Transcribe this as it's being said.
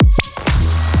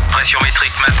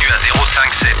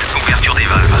5-7, ouverture des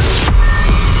valves.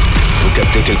 Vous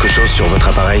captez quelque chose sur votre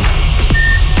appareil?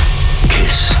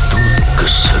 Qu'est-ce donc que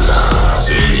cela?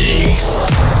 Zemixx.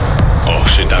 Oh,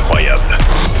 c'est incroyable.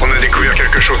 On a découvert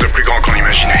quelque chose de plus grand qu'on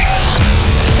imaginait.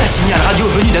 Un signal radio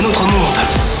venu d'un autre monde.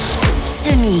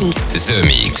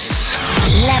 Zemixx.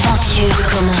 L'aventure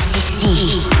commence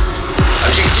ici.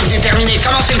 Objectif déterminé,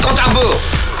 commencez le compte à rebours.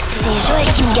 C'est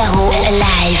Joachim Garraud,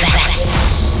 live.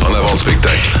 En avant de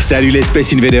spectacle. Salut les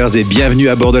Space Invaders et bienvenue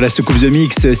à bord de la soucoupe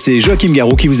Zemixx. C'est Joachim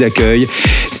Garraud qui vous accueille.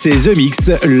 C'est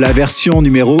Zemixx, la version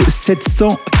numéro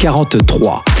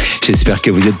 743. J'espère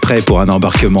que vous êtes prêts pour un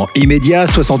embarquement immédiat.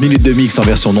 60 minutes de mix en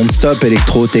version non-stop,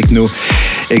 électro, techno,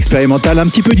 expérimental, un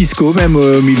petit peu disco, même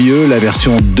au milieu. La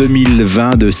version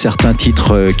 2020 de certains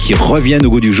titres qui reviennent au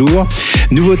goût du jour.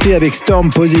 Nouveauté avec Storm,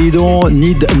 Poseidon,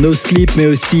 Need No Sleep, mais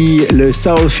aussi le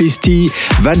Southwesty,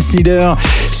 Snyder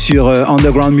sur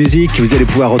Underground Music. Vous allez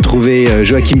pouvoir retrouver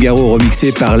Joachim Garraud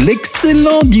remixé par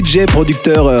l'excellent DJ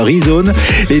producteur Rezone.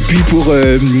 Et puis pour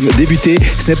débuter,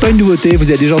 ce n'est pas une nouveauté, vous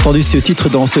avez déjà entendu ce titre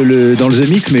dans le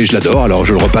Zemixx, mais je l'adore, alors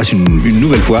je le repasse une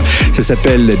nouvelle fois. Ça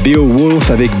s'appelle Beowülf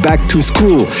avec Back to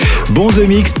School. Bon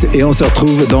Zemixx et on se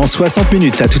retrouve dans 60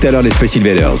 minutes. À tout à l'heure les Space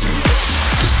Invaders.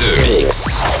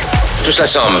 Zemixx. Tout ça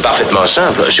semble parfaitement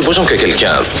simple. Supposons que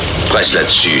quelqu'un presse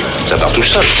là-dessus. Ça part tout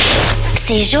seul.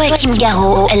 C'est Joachim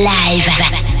Garraud, live.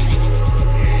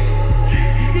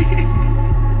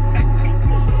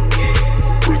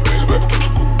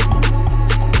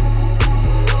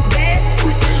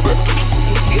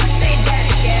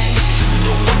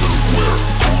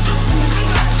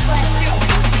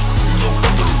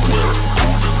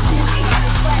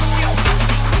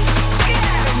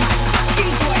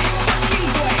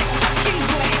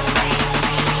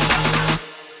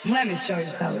 Let me show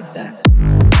you how it's done.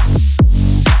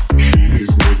 She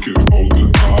is naked all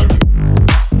the time.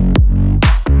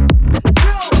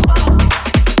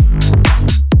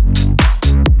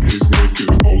 He's naked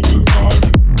all the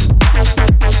time.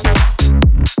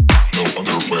 No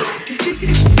underwear. She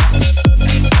is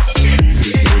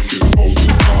naked all the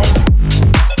time.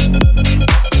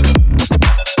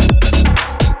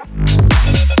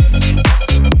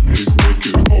 He's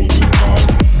naked all the time.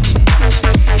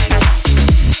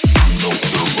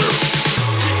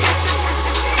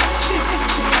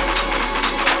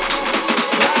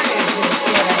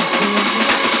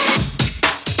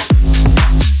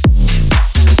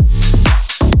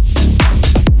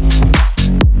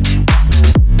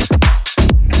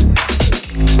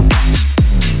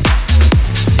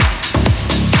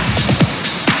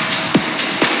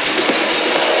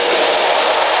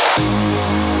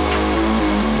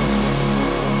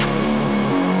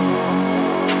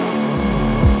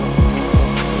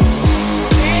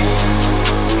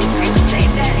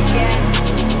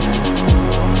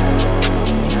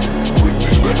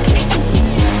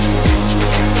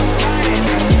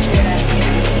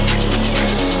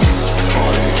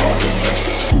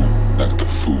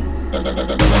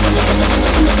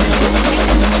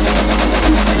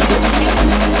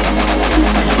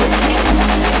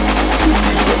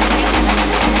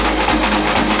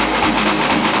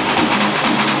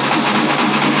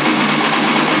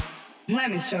 Let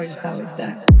me show you how it's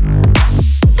done.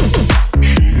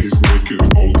 She is naked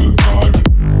all the time.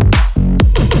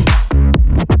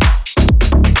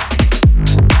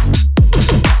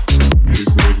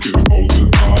 He's naked all the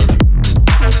time.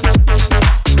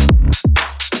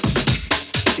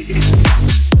 She is naked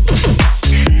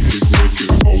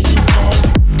all the time.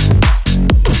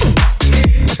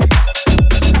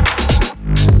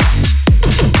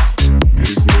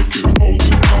 He's naked all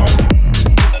the time.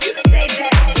 You say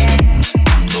that again.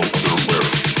 No underwear.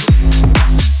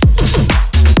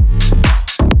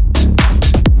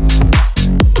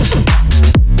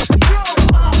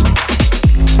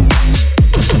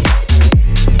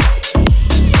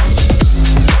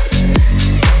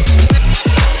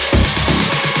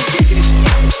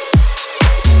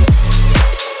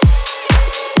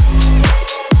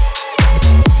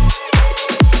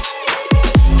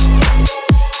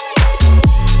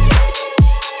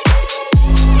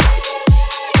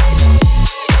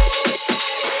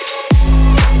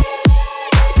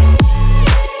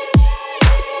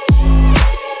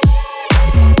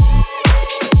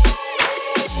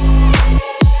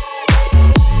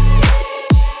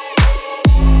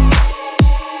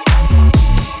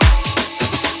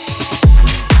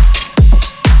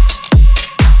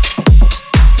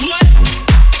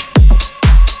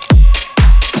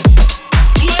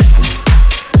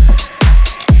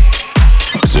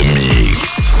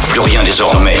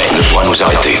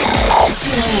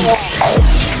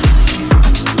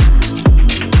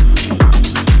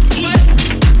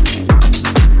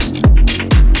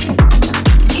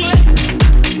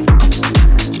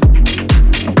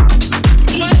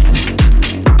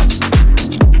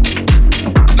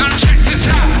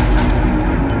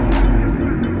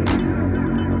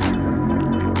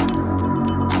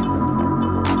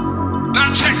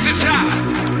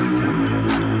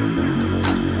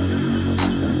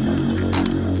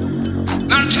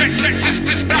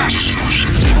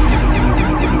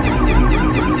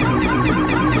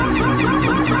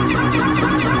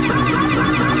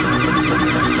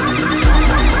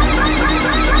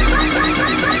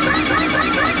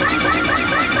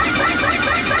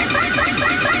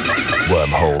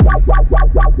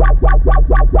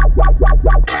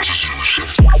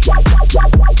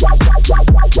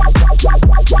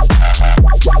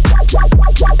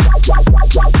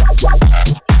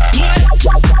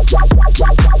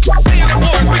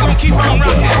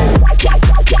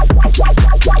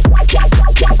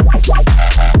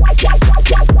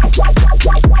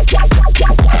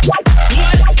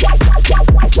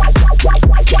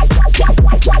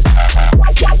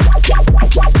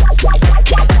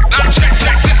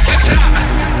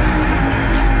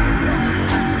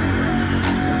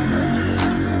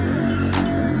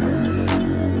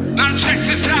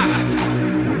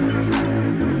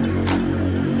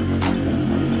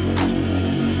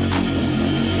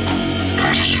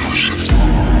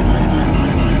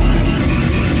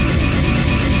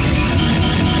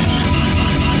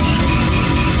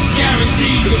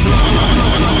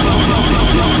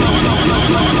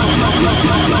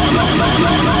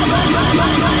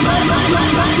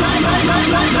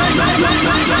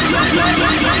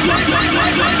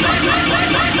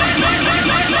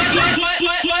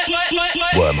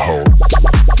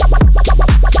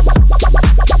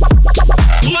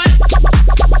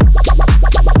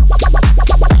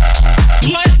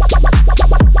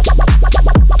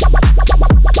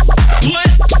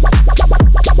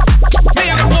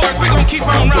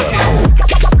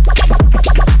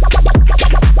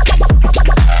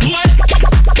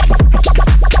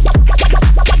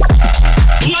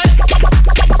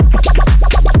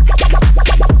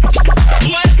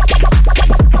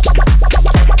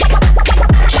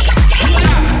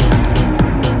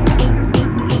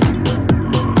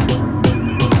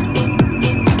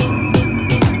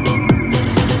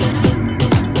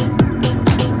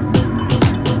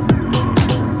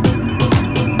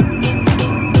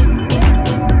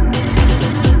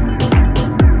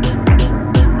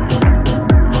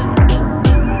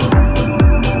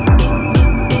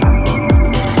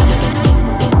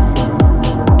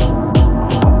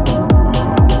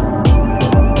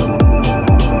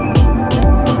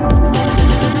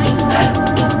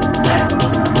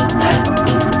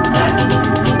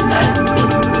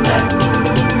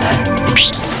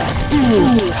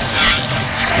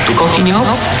 continuons?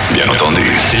 Bien entendu.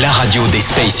 La radio des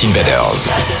Space Invaders.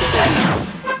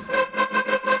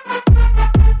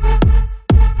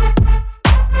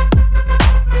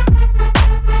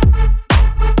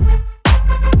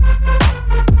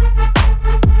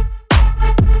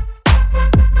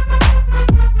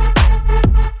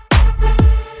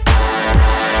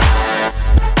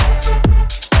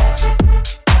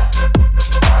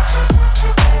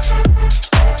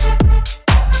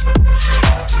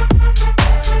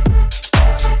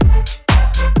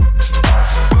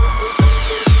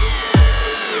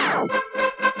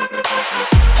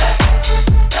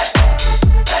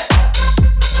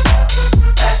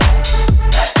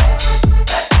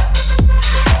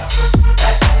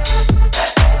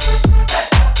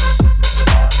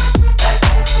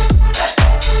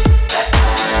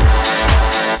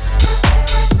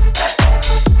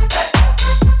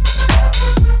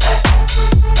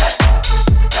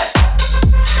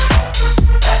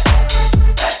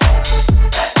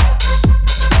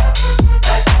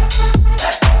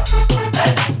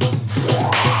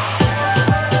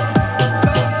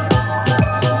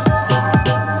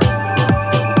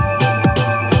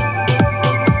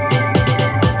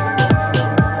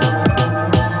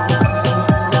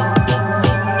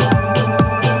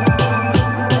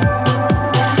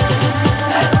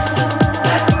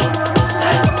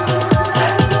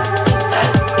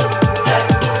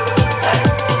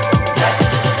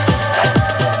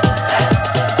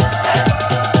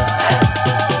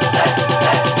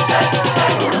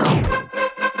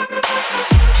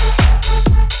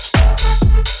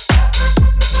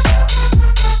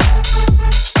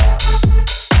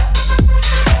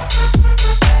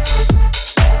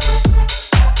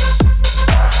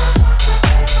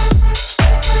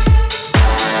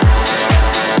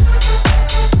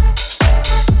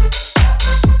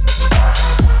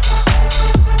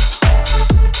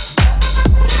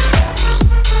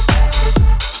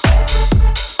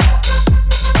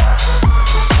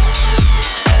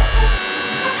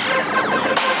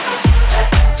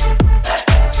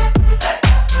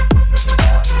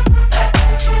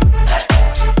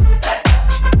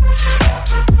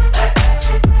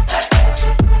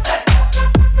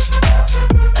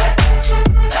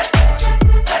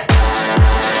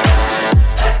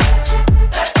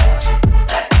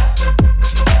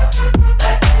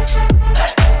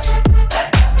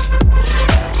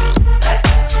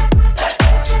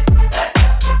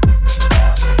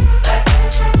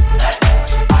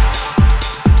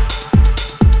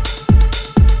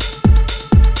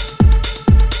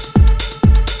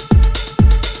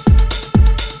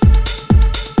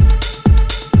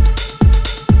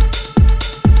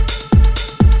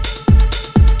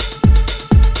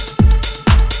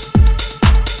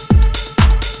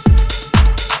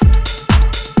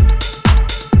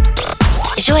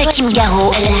 Joachim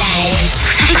Garraud live.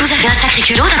 Vous savez que vous avez un sacré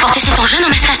culot d'apporter cet engin dans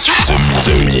ma station?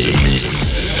 Zemixx.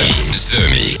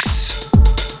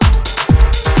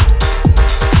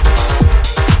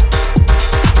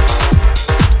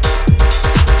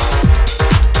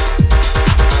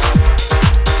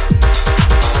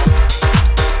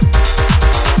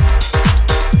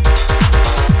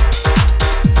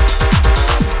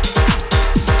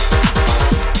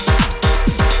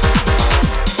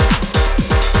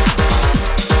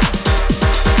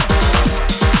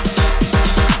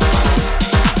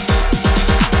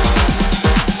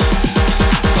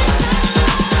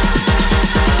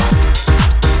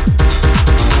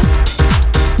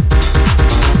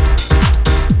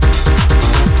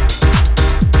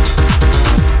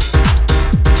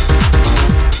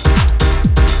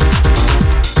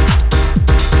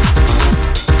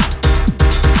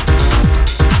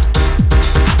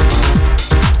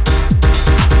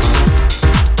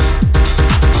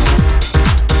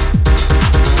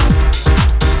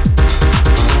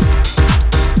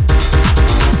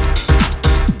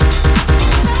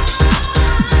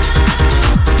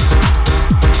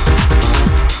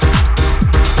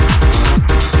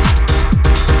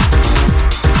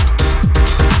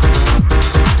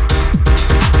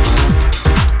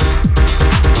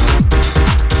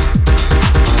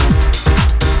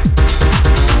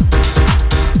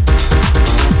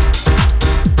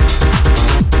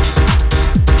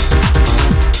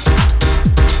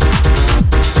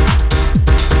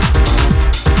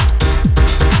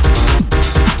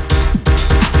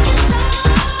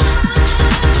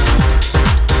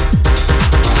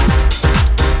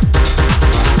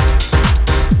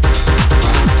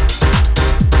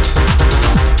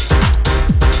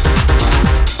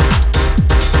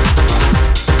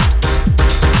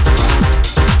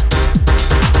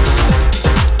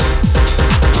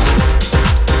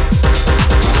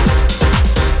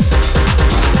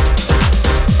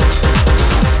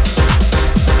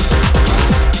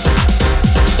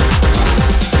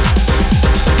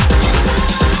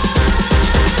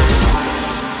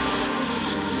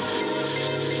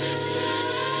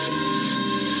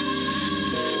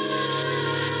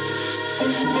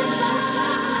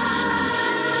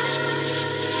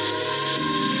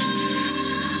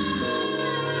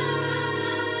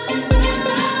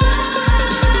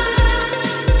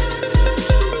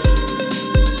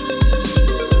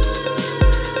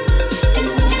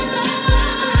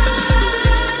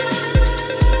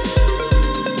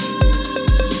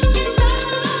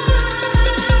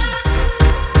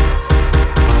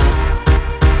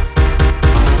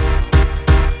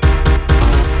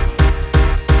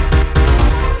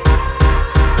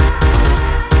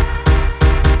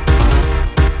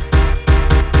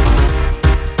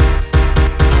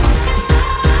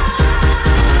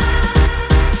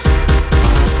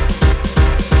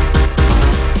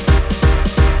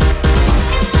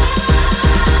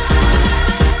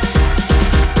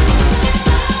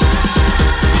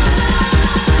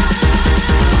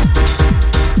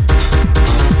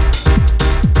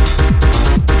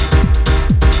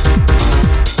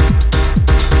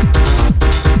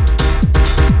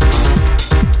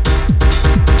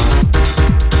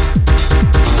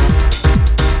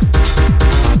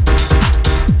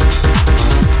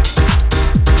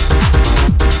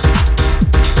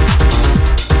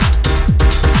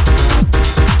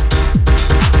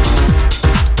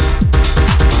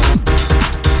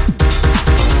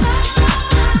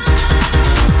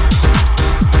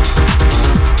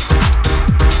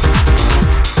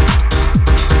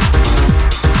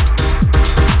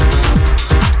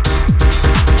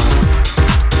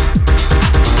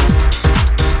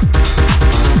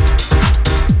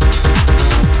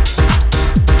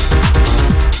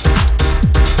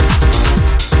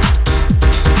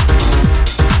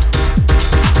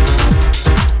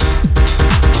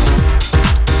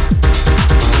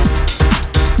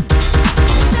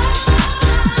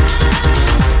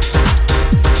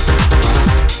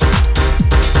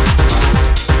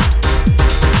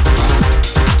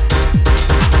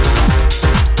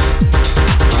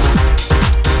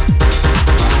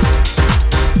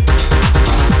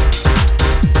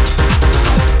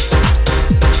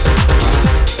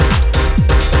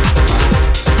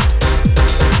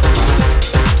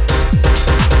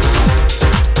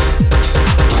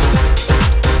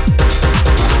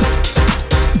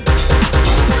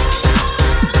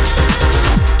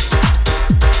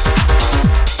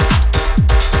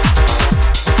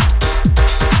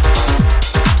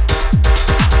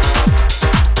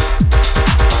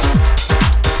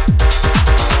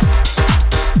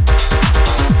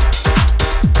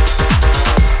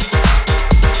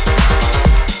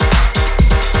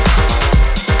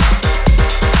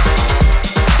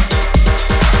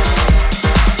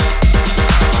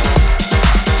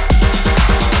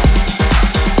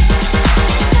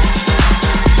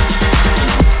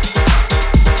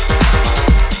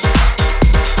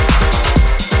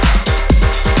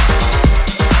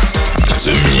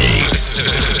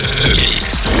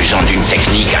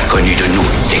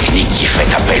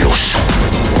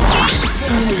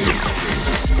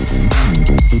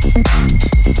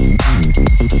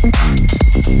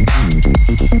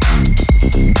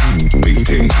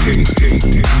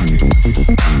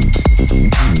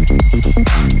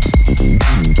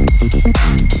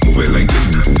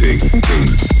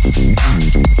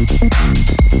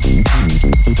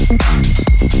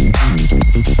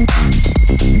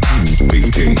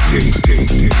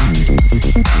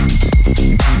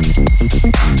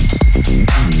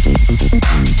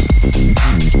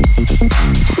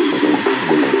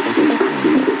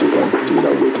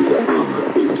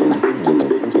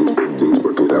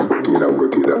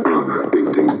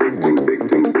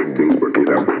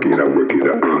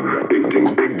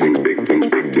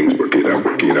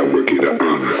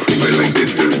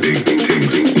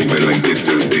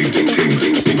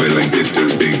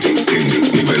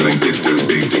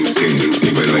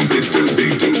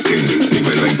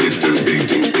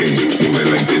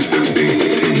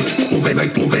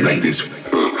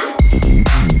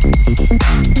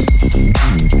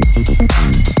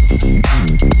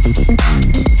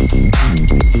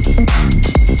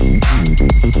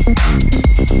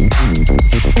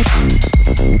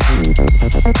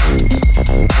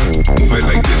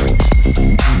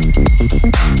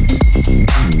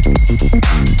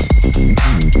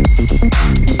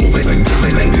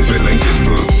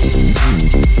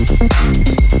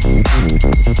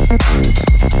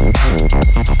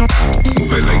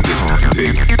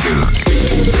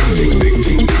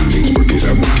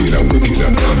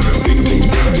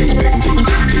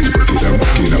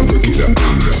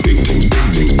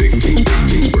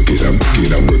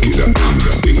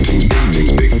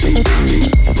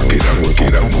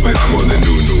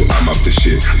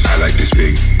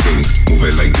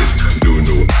 Move it like this,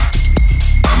 new.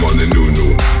 I'm on the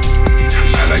new.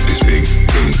 like this big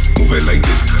things. Move it like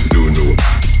this, do no.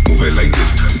 Move it like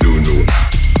this, do no.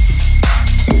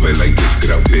 Move it like this,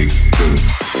 get out big things.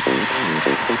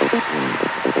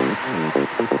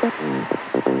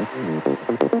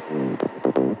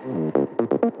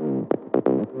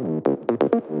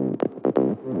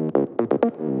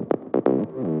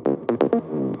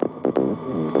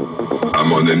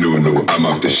 I'm on the new, I'm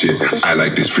off the shit. I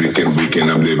like this freaking weekend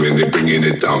I'm living, they bringing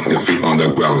it down. Your feet on the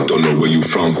ground, don't know where you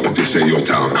from, but this ain't your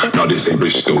town. Now this ain't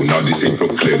Bristol, now this ain't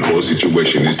Brooklyn. Whole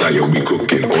situation is dire, we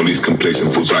cooking. All these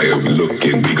complacent fools higher, we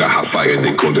looking. We got hot fire,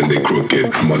 they cold and they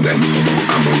crooked. I'm on that new,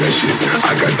 I'm on that shit.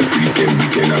 I got the freaking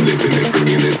weekend I'm living, they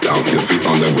bringing it down. Your feet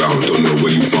on the ground, don't know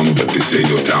where you from, but this ain't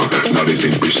your town. Now this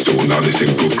ain't Bristol, now this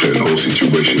ain't Brooklyn. Whole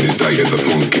situation is dire, the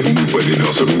funkin'. Move where it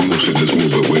else, so we move, so just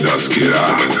move it with us, kid.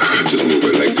 Just move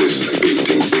it like this. Big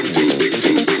things, big things, big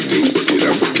things, big things. Work it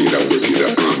out, work it out, work it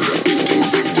out. Big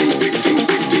things, big things, big things,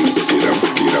 big things. Work it out,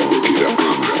 work it out, work it out.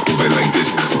 Move it like this,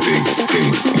 big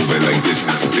things. Move it like this,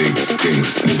 big things.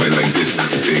 Move it like this,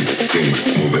 big things.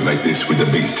 Move it like this with the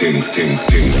big things, things,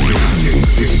 things, things, things,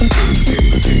 things, things,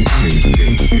 things, things,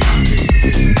 things,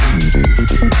 things.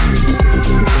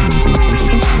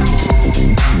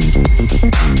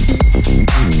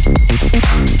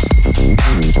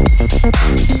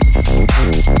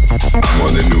 I'm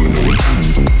on the new.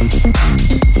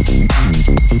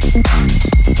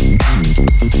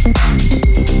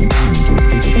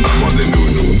 I'm on the new.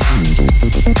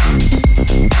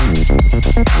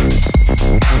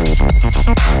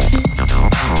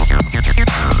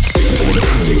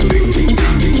 Big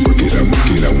things, work it out, work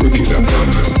it out, work it out.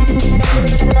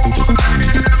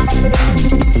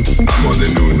 I'm on the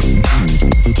new.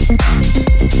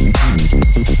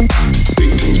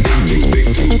 Big things, big things, big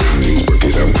things, work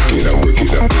it out, work it out, work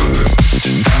it out.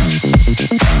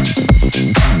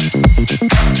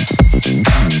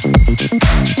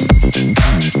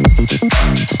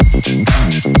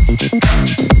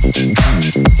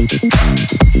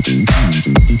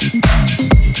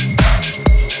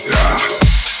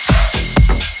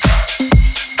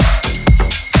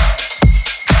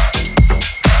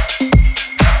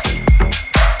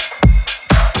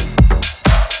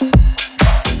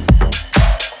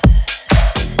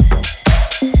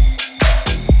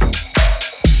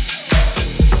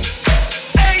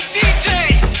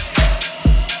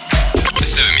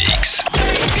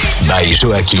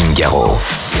 Joachim Garraud.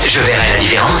 Je verrai la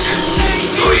différence.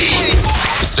 Oui.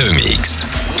 Zemixx.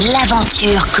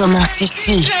 L'aventure commence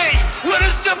ici.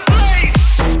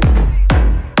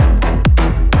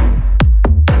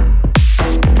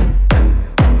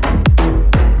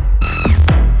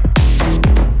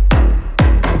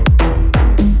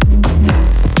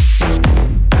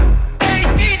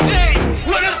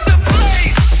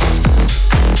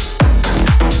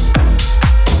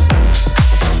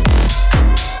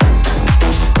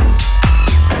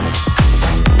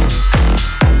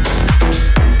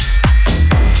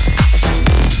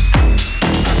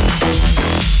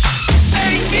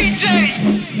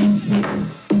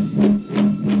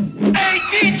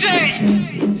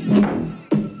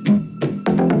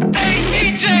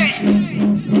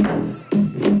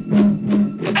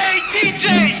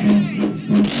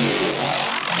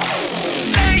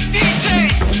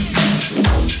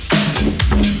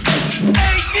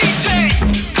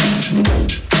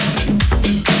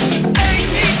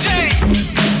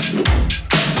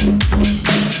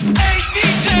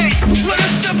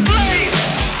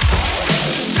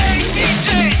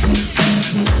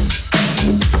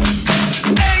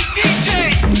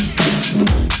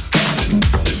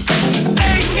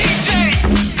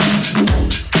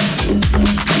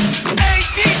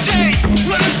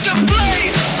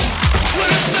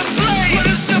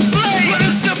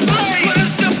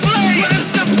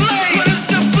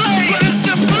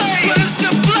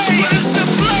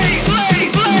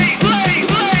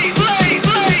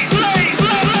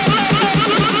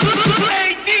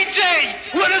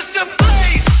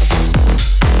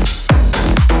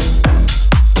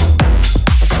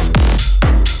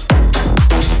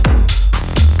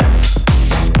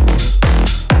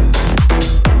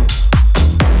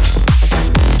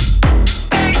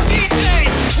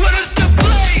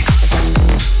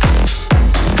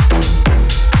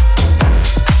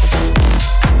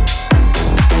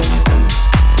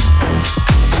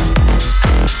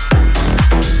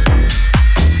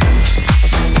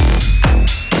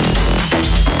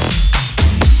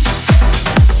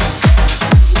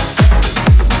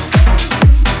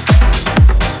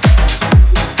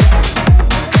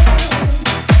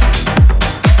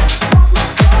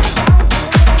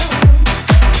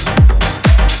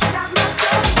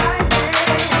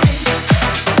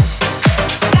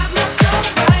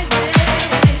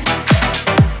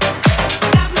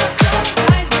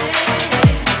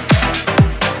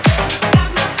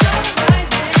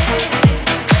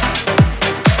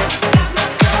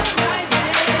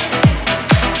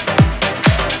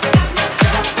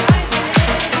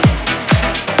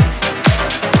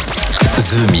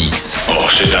 Zemixx. Oh,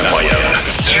 c'est incroyable.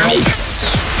 Zemixx.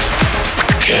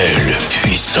 Quelle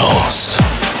puissance.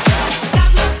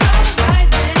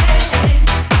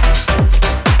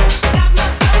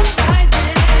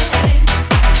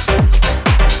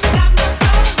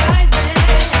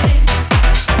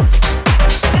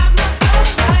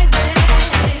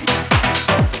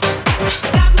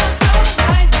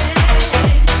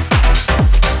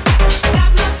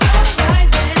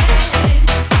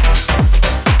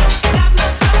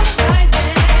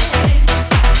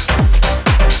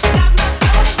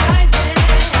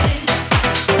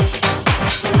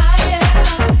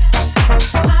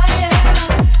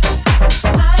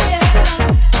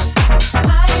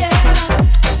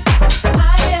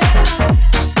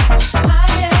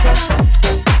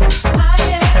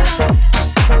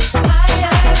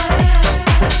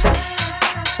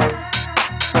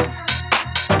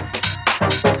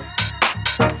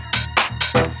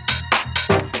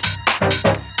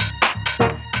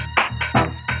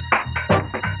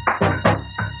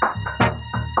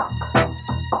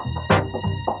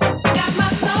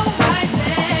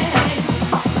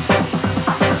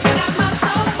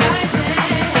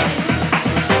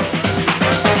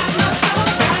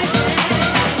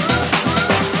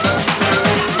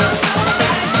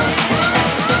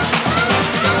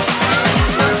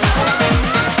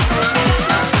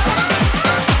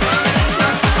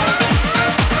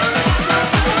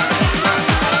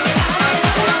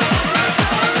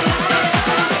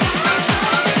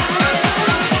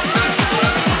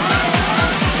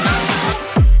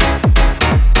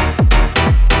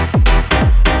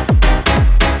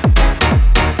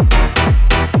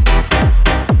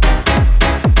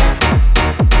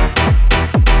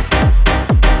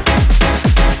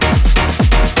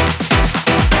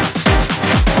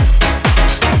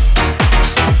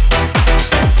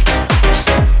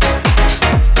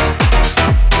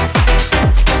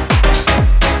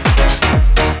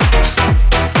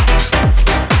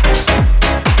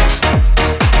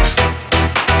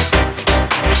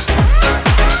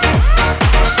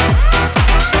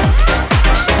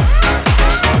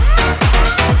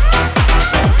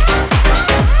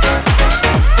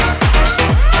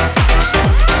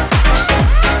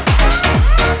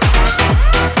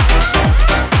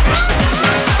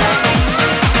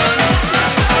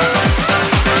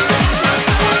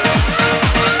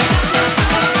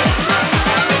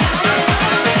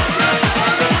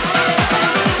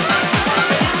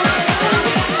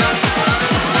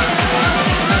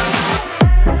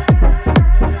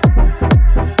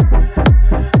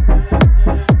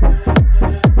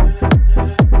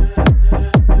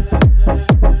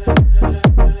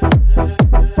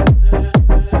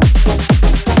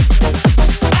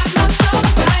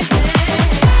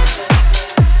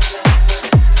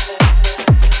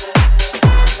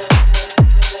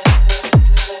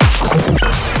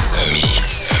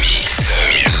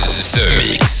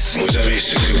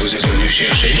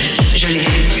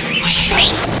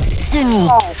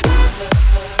 Zemixx.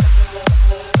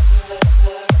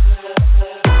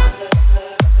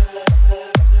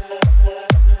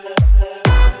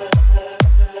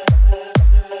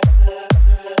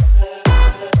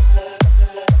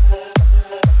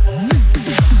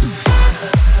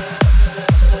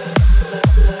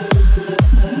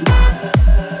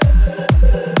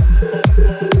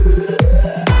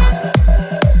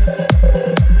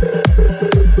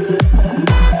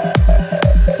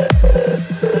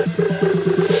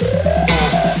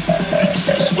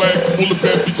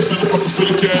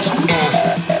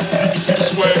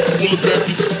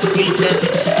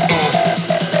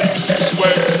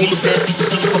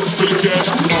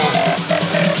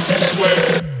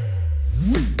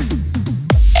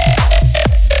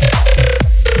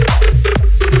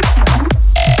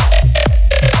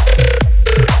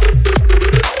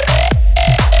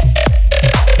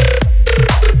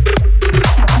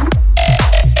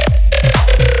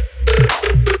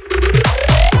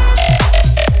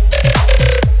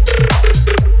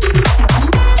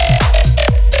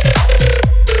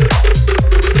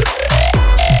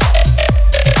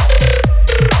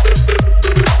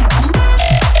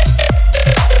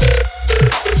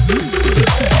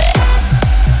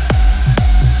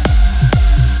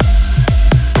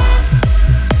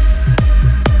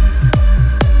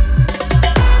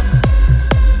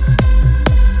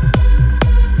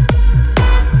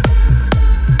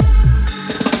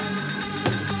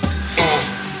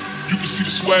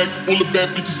 All the bad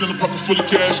bitches in a pocket full of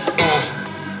cash.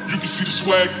 You can see the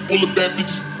swag. All the bad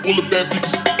bitches. All the bad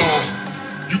bitches.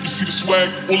 You can see the swag.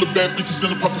 All the bad bitches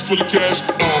in a pocket full of cash.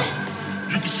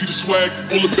 You can see the swag.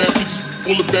 All the bad bitches.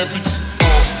 All the bad bitches.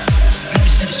 You can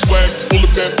see the swag, all the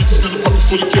bad bitches in the pocket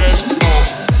full of cash. You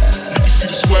can see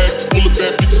the swag, all the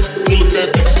bad bitches, all the bad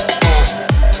bitches.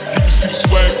 You can see the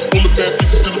swag, all the bad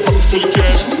bitches in the pocket full of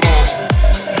cash. You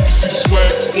can see the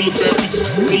swag, all the bad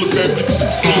bitches, all the bad bitches,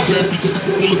 all the bad bitches,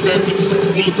 all the bad bitches,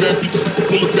 all the bad bitches,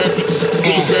 all the bad bitches, all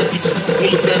the bad bitches, all the bad bitches, all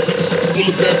the bad bitches, all the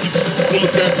bad bitches, all the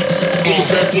bad, all the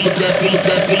bad, all the bad, all the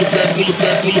bad, all the bad, all the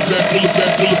bad, all the bad, all the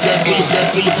bad, all the bad,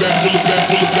 all the bad,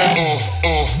 all the bad,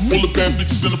 all the bad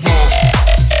bitches in the bar.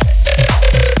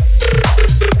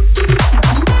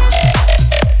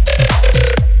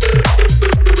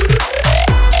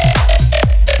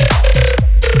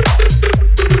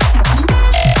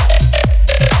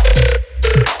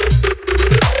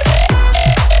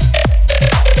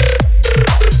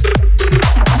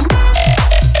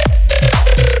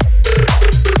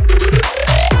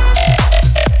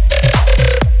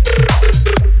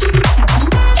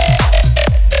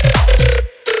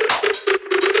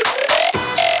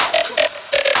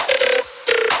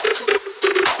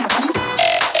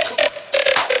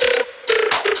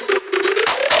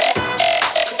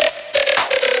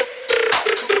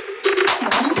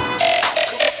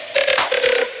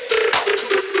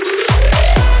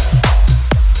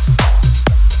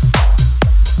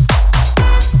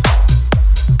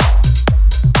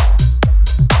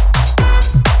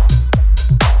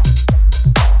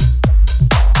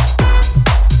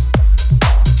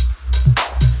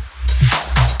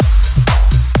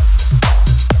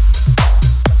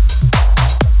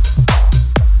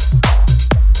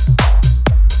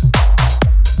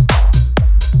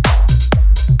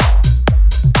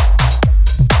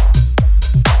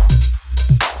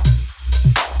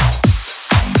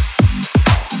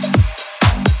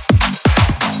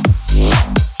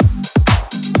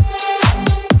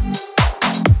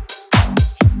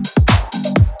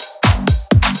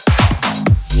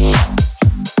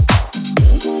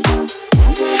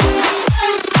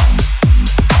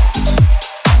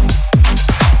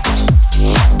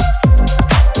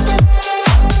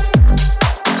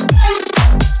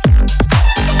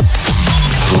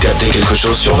 Quelque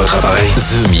chose sur votre appareil.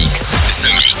 Zemixx.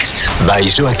 Zemixx. By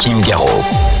Joachim Garraud.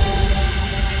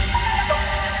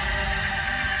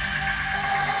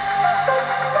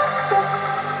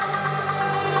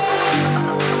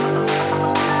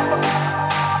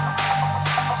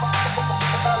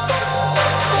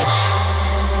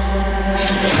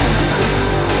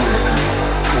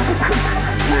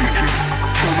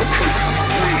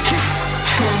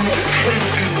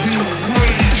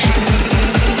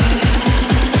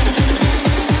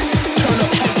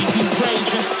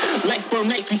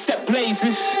 We set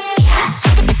blazes.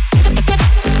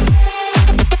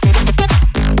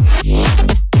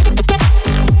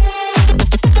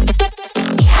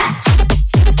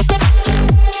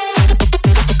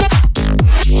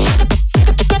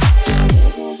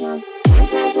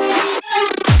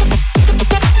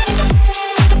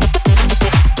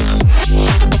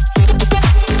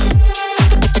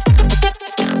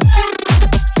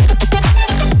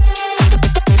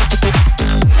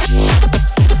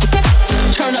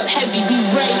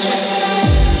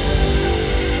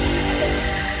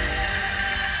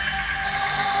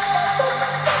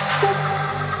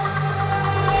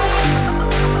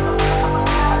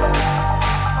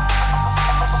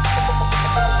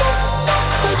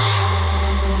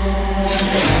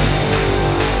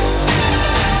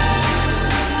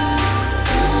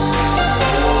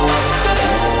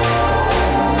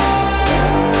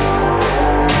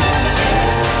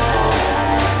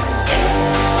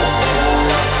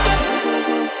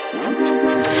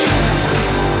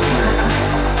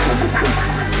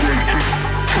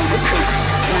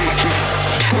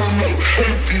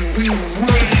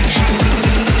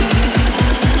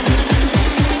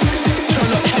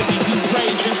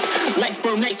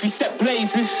 We set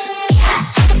blazes.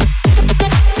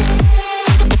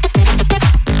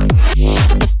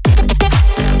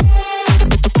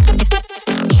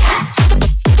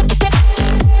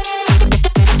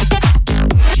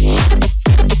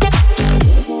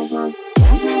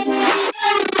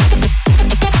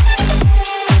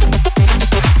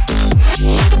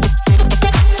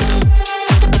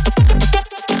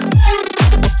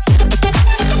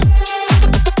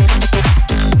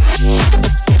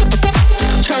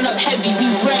 Turn up heavy, we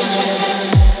raging.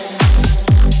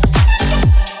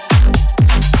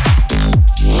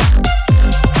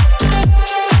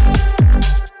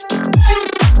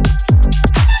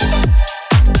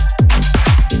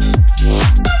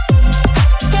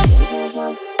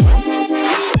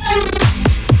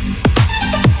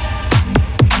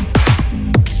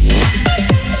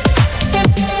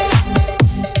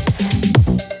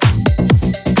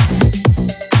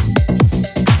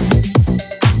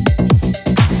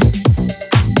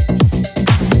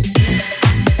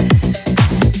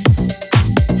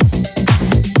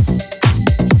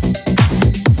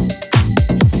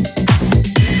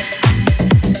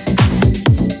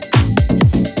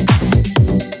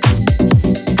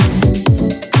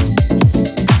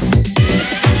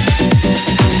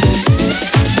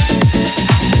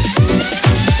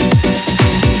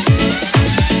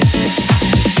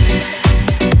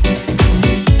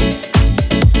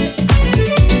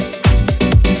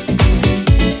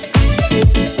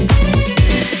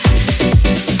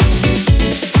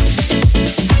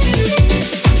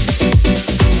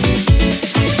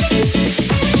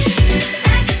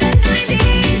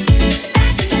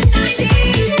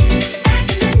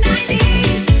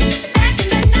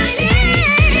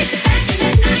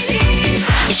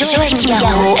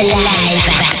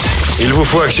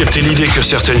 faut accepter l'idée que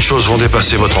certaines choses vont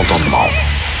dépasser votre entendement.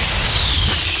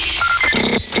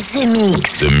 Zemixx.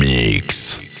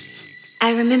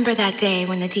 I remember that day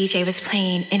when the DJ was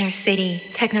playing Inner City,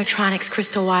 Technotronics,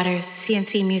 Crystal Waters,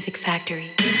 CNC Music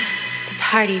Factory. The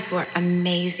parties were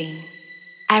amazing.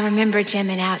 I remember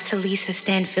jamming out to Lisa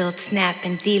Stanfield, Snap,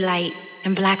 and D-Light,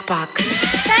 and Black Box.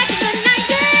 Back in the 90s,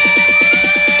 yeah!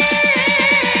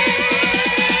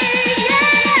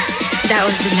 That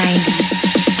was the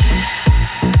 90s.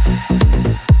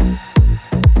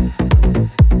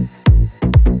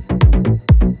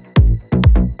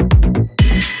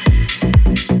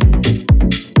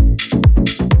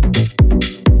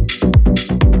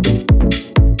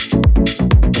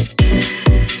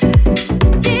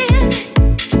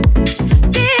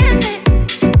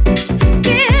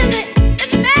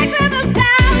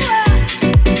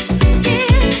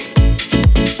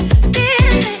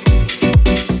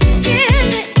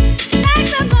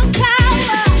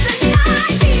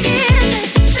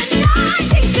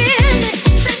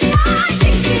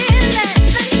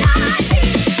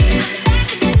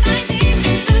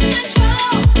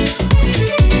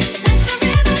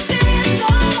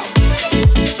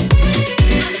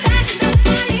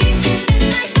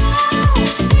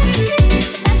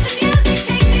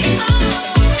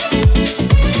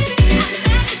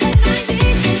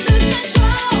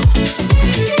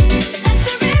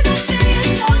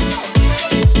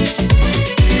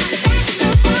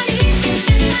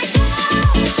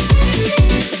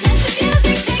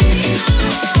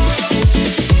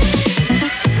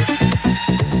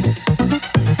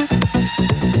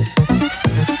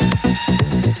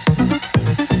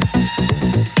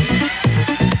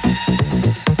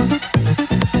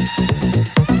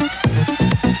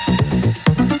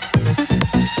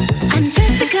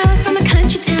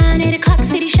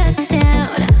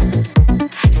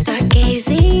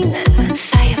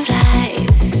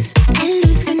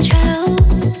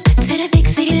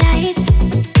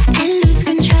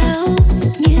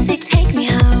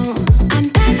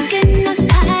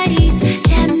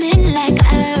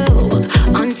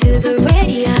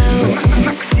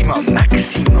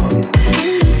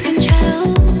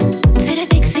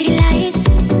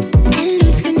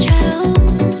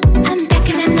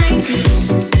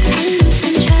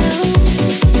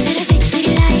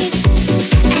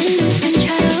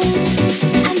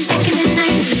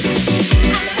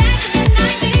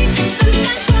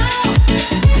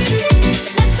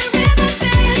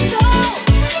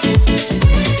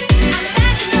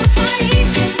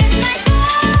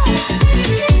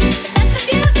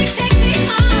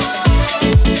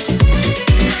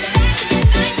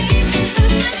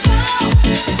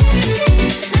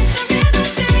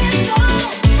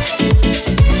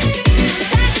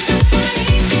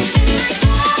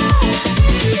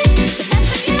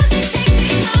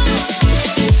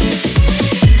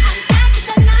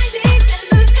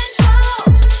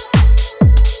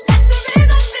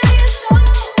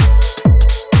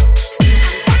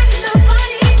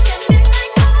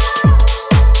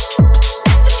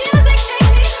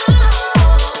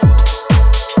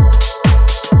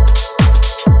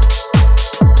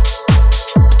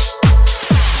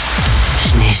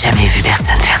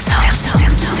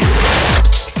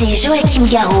 C'est Joachim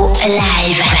Garraud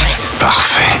live.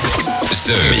 Parfait.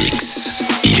 Zemixx,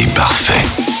 il est parfait.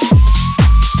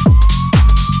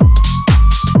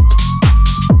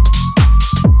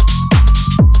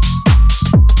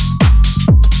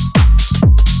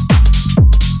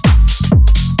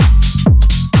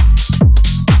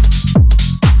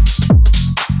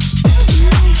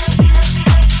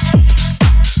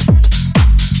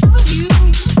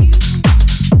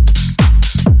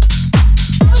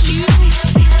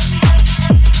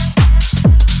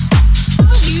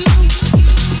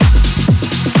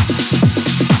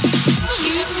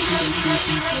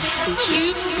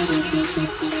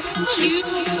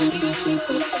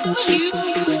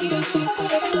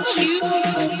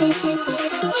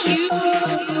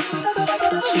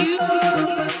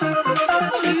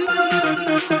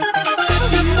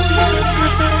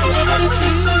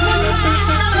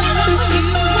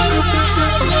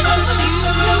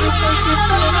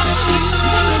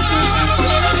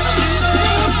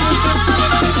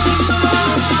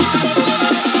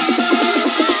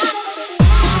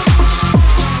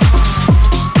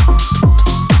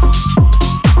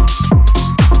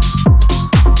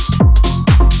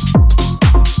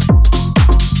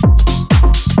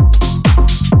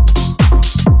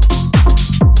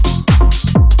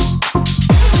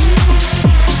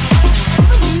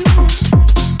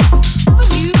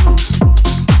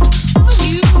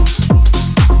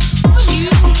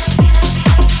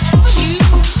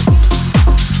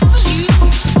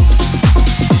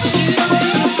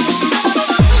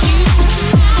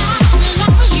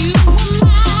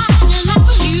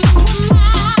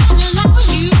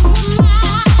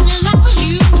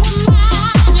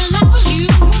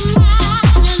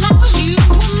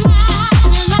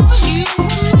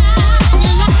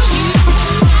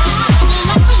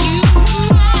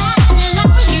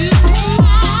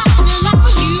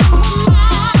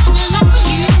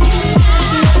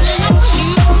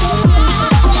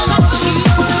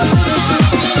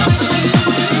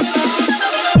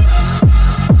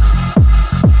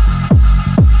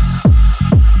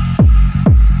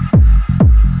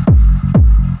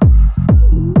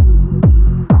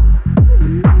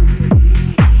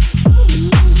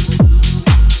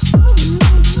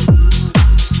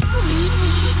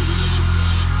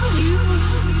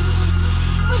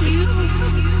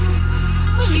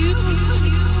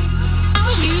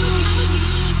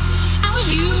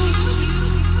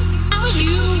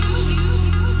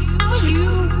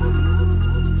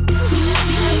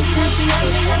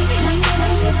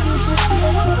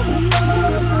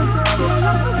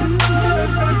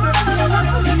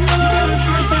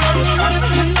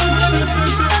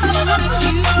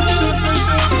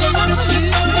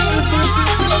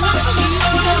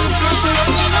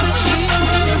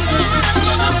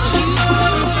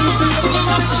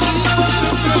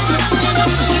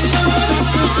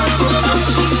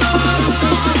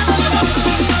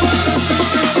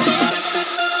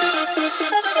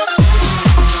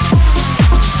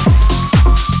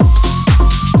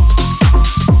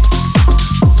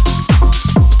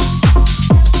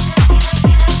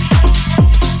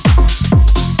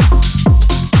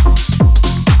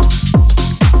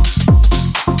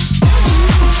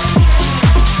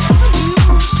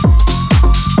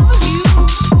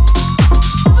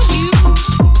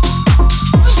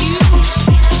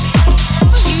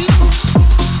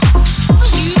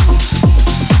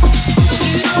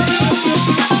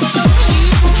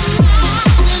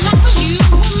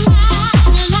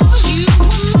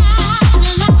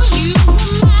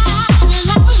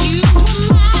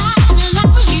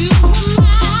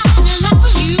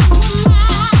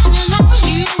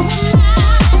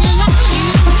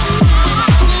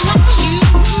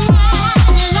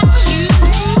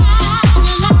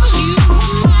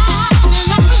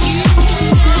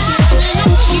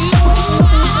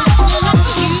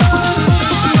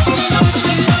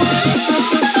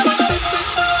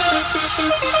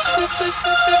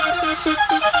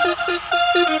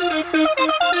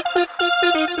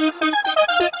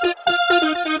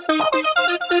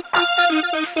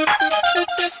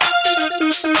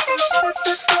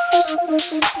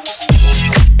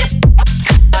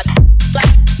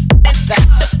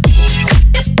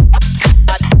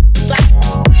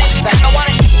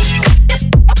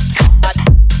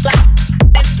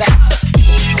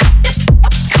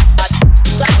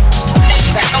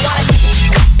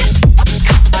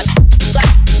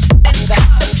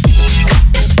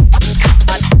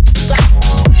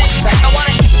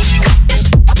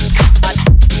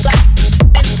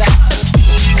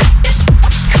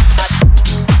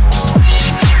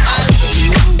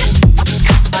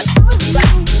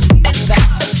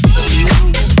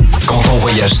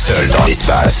 Seul dans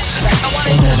l'espace.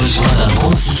 On a besoin d'un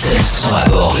bon système son à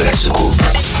bord de la soucoupe.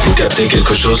 Vous captez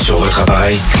quelque chose sur votre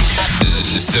appareil?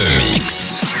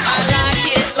 Zemixx.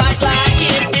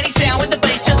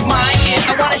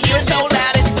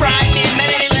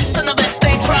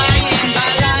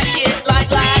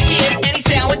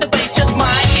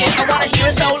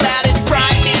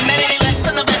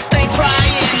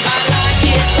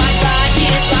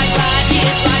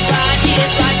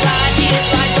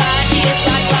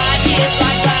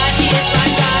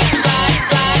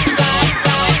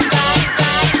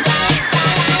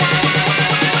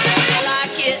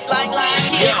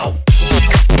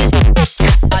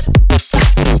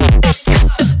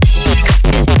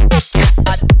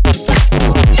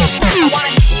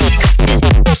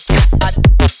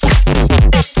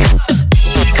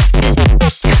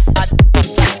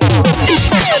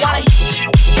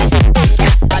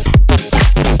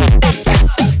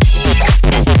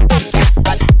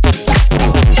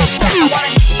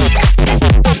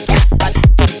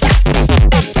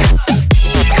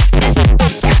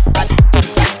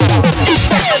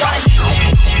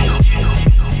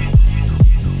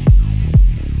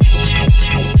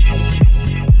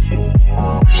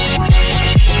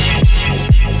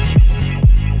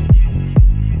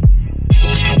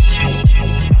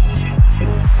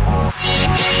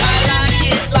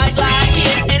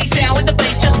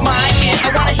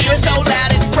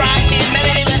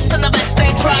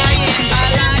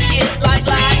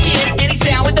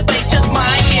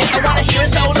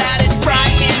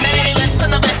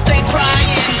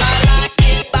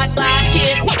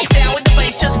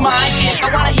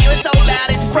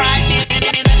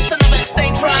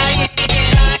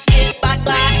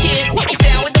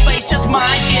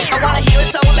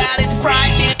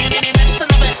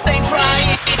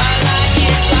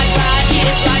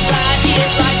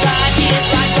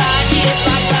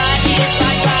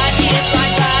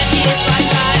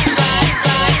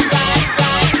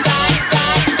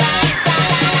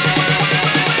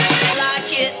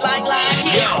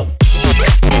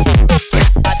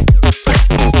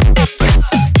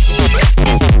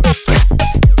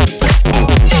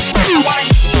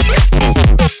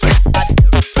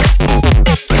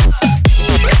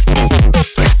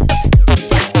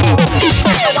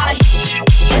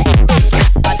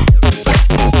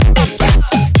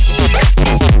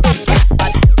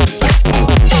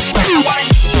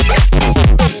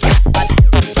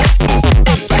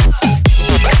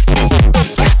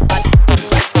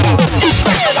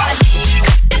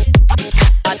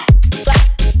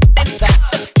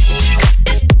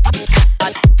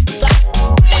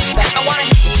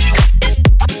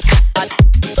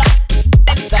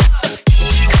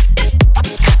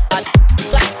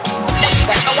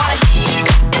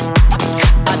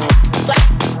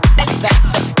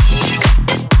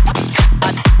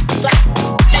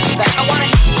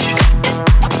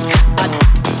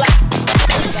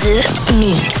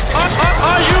 Mix.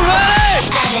 Are you ready?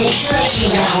 Avec Joachim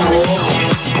Garraud.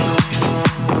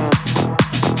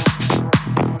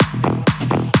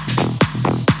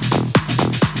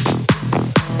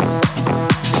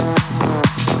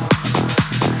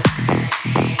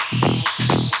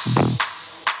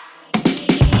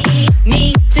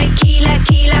 Me, tequila,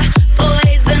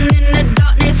 poison in the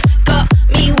darkness. Got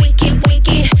me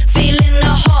wicked, feeling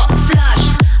a hot flush.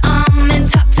 I'm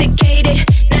intoxicated,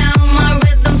 now my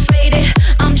rhythm's faded.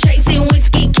 I'm chasing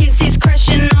whiskey, kisses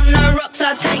crashing on the rocks,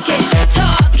 I take it.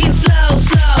 Talking slow,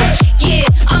 yeah,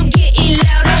 I'm getting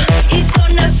louder. It's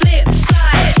on the flip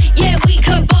side, yeah, we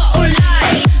could bottle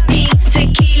like. Me,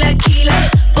 tequila,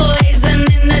 poison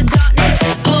in the darkness.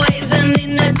 Poison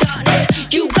in the darkness,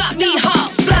 you got me hot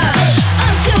flush.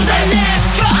 Until the last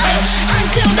drop,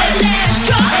 until the last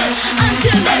drop,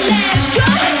 until the last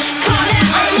drop. Call it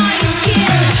on my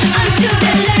skin. Until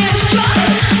the last drop,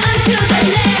 until the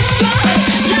last drop.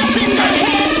 Love in the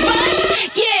head rush,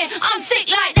 yeah, I'm sick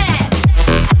like that.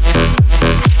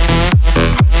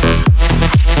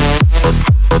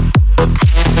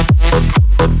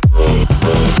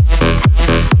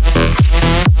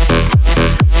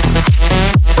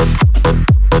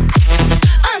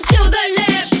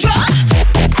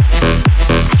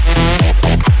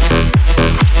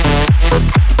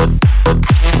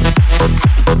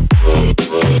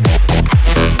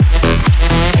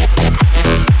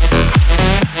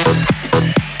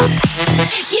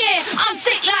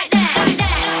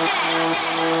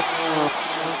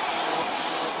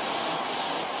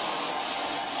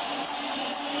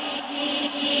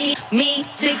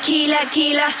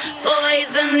 tequila,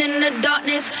 poison in the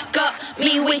darkness, got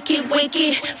me wicked,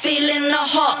 wicked, feeling a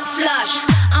hot flush.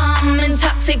 I'm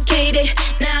intoxicated,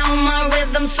 now my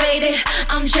rhythm's faded.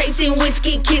 I'm chasing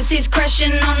whiskey kisses,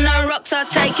 crashing on the rocks, I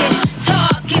take it.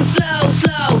 Talking slow,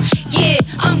 slow, yeah,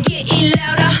 I'm getting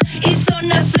louder. It's on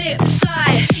the flip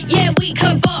side, yeah, we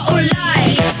can bottle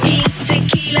light. Me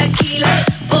tequila, tequila,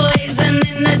 poison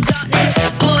in the darkness,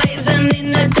 poison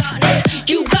in the darkness.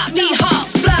 You got me hot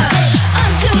flush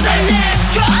until the last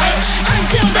drop,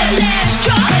 until the last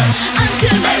drop,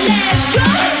 until the last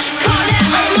drop. Call it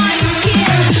on my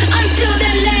skin until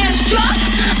the last drop,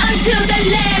 until the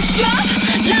last drop.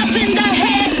 Love in the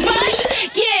head rush,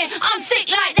 yeah, I'm sick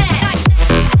like that.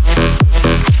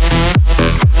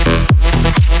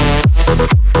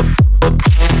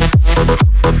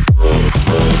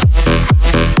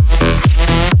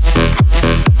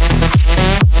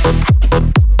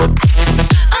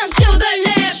 Until the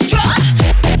last drop.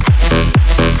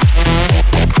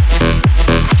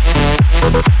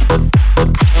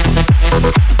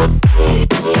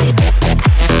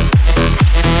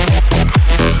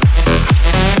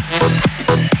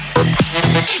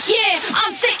 Yeah, I'm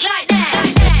sick like that.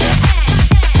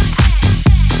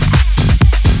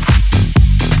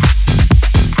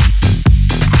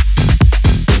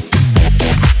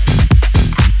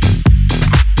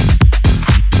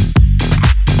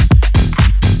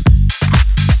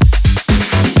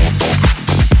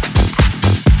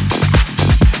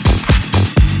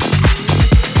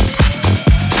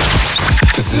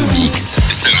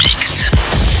 Zemixx.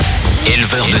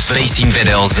 Éleveur de Space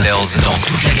Invaders dans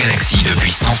toute la galaxie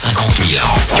depuis 150 000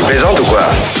 ans. Tu plaisantes ou quoi?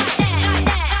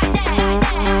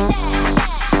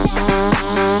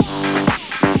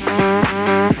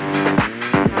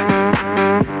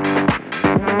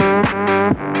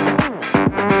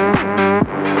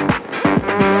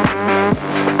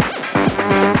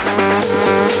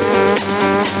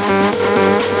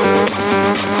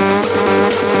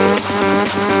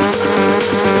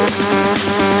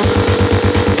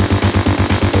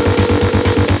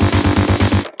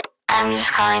 I'm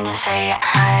just calling to say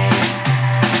hi.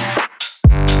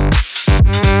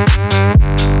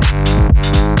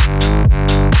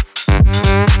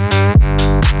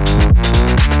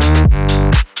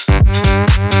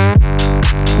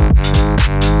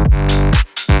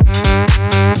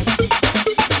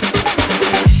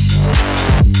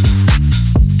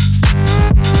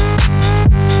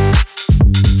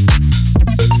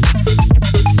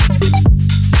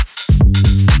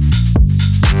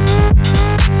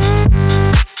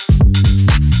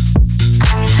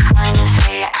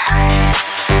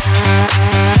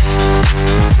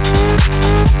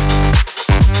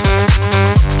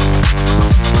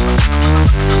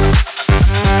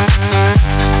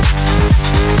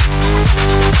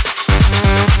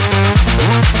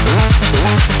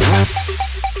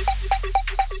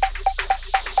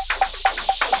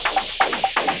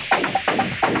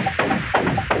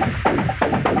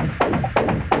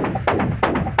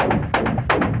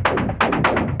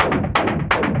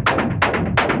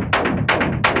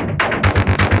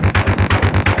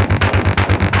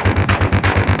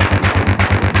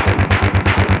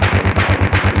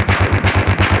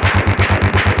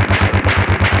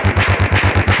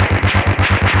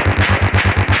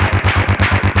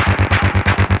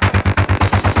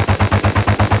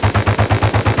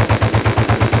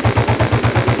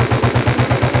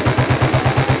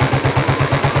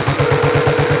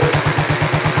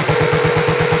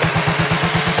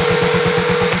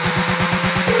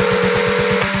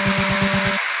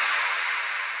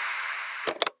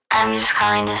 I'm just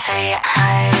calling to say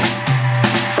hi.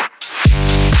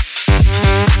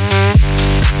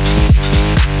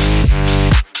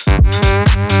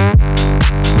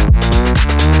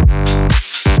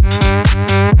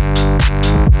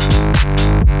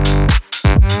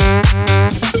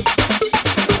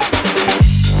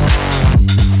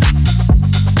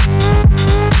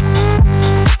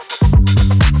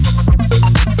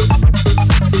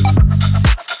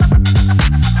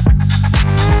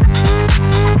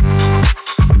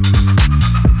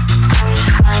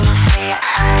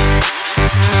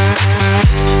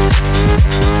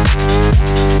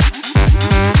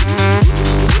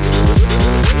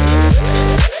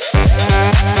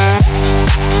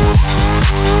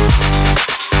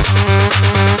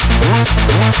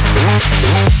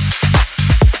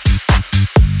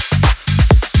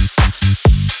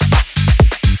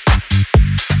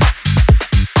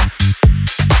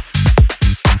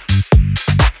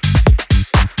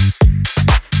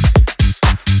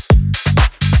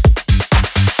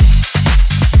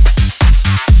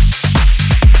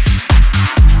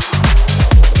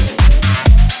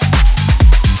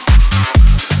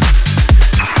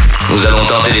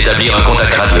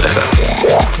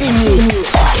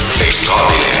 Zemixx.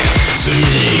 Extraordinaire.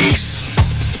 Zemixx.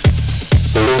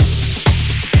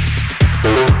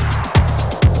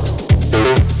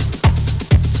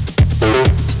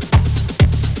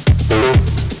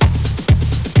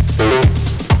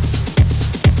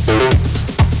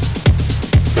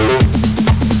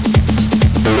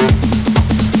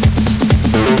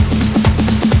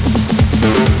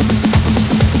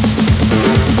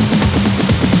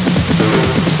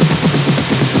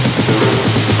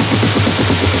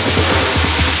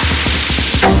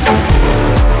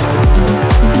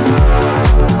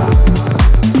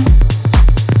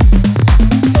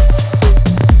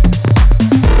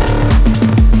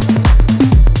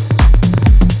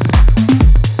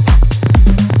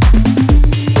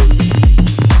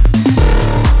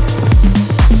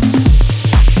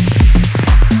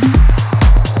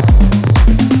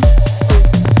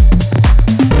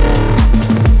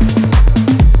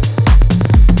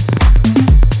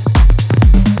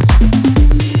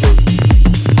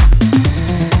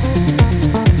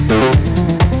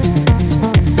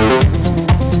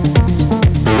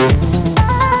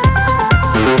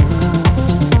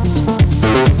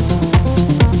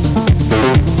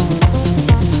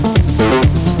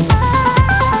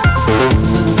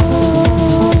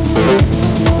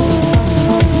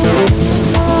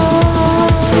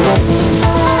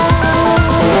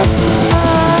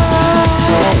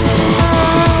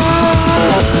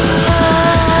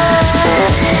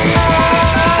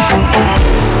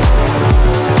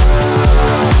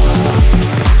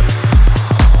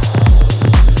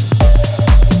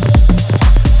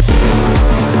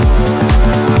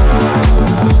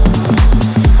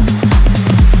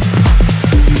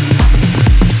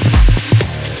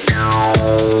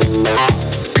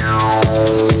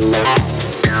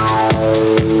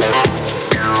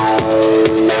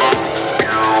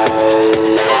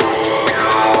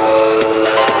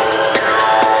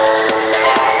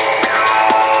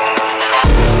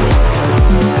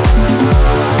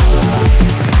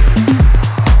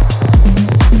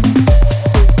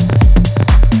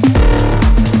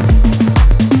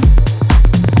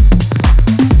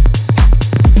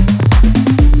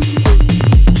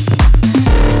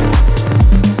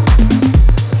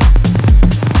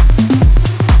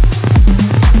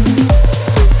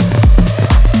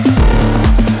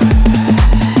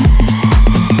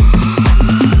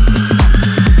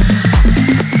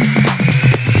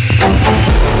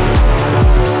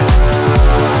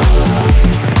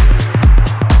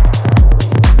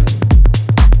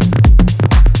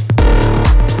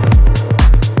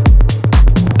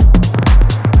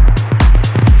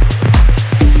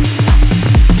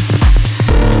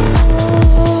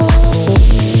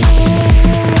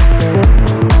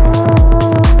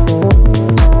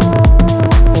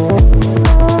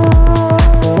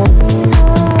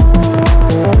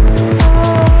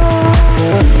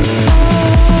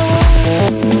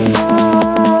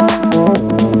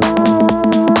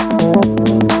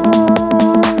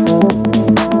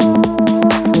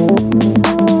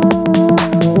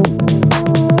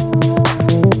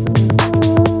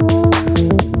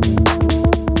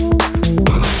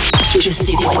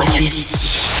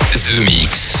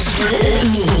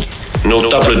 Nos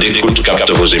tables d'écoute captent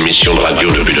vos émissions de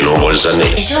radio depuis de nombreuses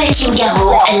années. Joachim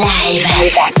Garraud, live.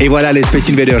 Et voilà les Space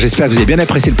Invaders, j'espère que vous avez bien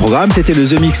apprécié le programme. C'était le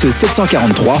Zemixx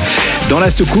 743 dans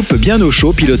la soucoupe bien au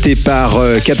chaud, piloté par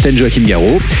Captain Joachim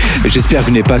Garraud. J'espère que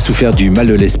vous n'avez pas souffert du mal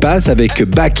de l'espace avec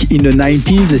Back in the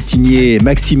 90s, signé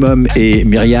Maxximum et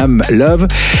Miriam, Love.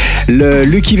 Le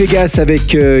Lucky Vegas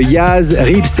avec Yaz,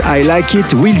 Reebs, I Like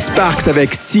It. Will Sparks avec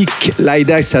Sick,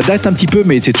 Lida, ça date un petit peu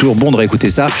mais c'est toujours bon de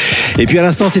réécouter ça. Et puis à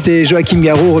l'instant c'était Joachim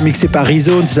Garraud remixé par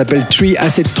Rezone, ça s'appelle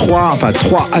 3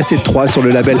 Asset 3 sur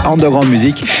le label Underground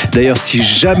Music. D'ailleurs si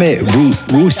jamais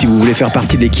si vous voulez faire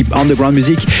partie de l'équipe Underground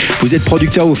Music, vous êtes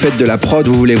producteur, vous faites de la prod,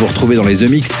 vous voulez vous retrouver dans les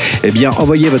Zemixx, eh bien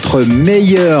envoyez votre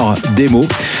meilleure démo.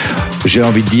 J'ai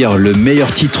envie de dire le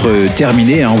meilleur titre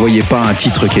terminé. Envoyez pas un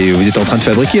titre que vous êtes en train de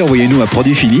fabriquer, envoyez-nous un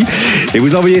produit fini. Et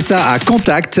vous envoyez ça à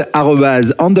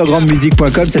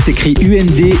contact@undergroundmusic.com. Ça s'écrit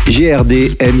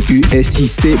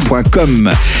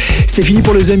UNDGRDMUSIC.com. C'est fini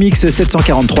pour le Zemixx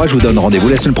 743. Je vous donne rendez-vous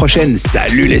la semaine prochaine.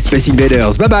 Salut les Space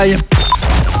Invaders. Bye bye.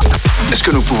 Est-ce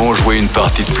que nous pouvons jouer une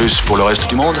partie de plus pour le reste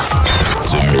du monde?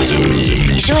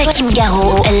 Joachim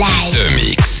Garraud, live.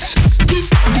 Zemixx.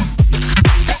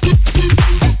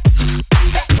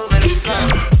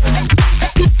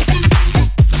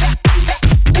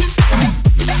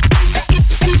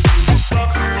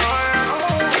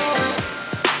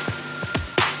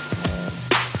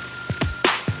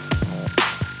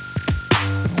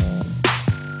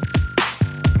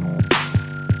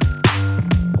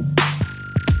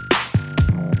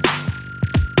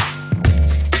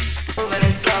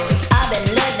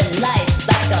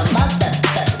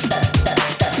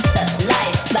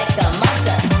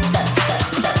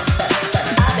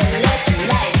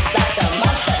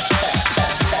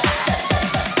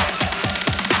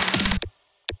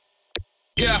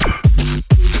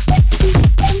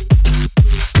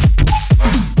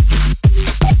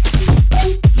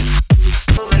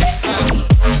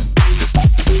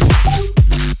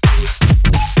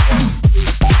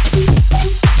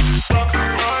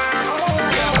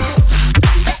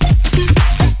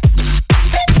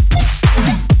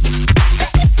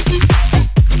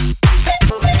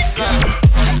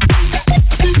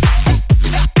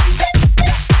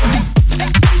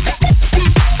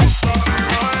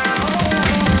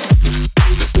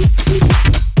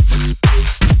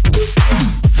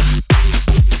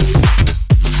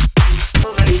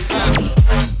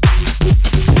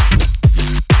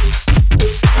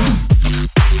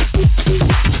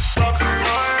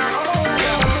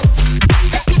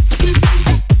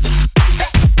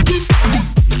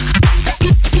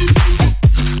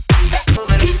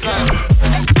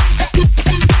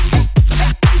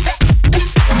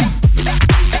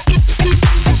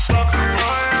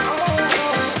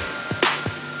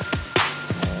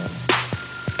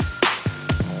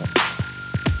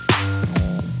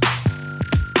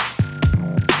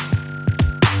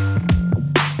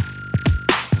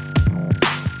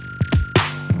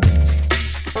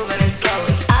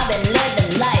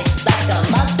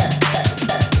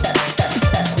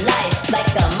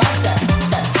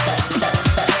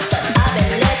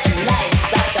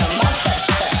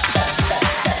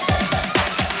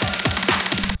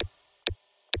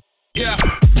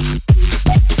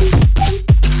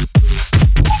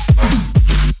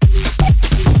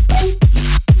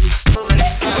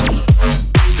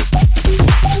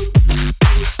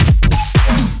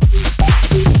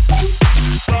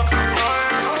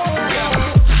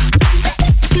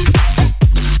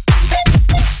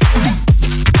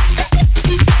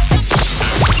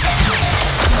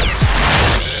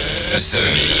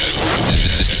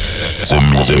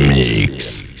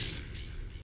 Zemixx.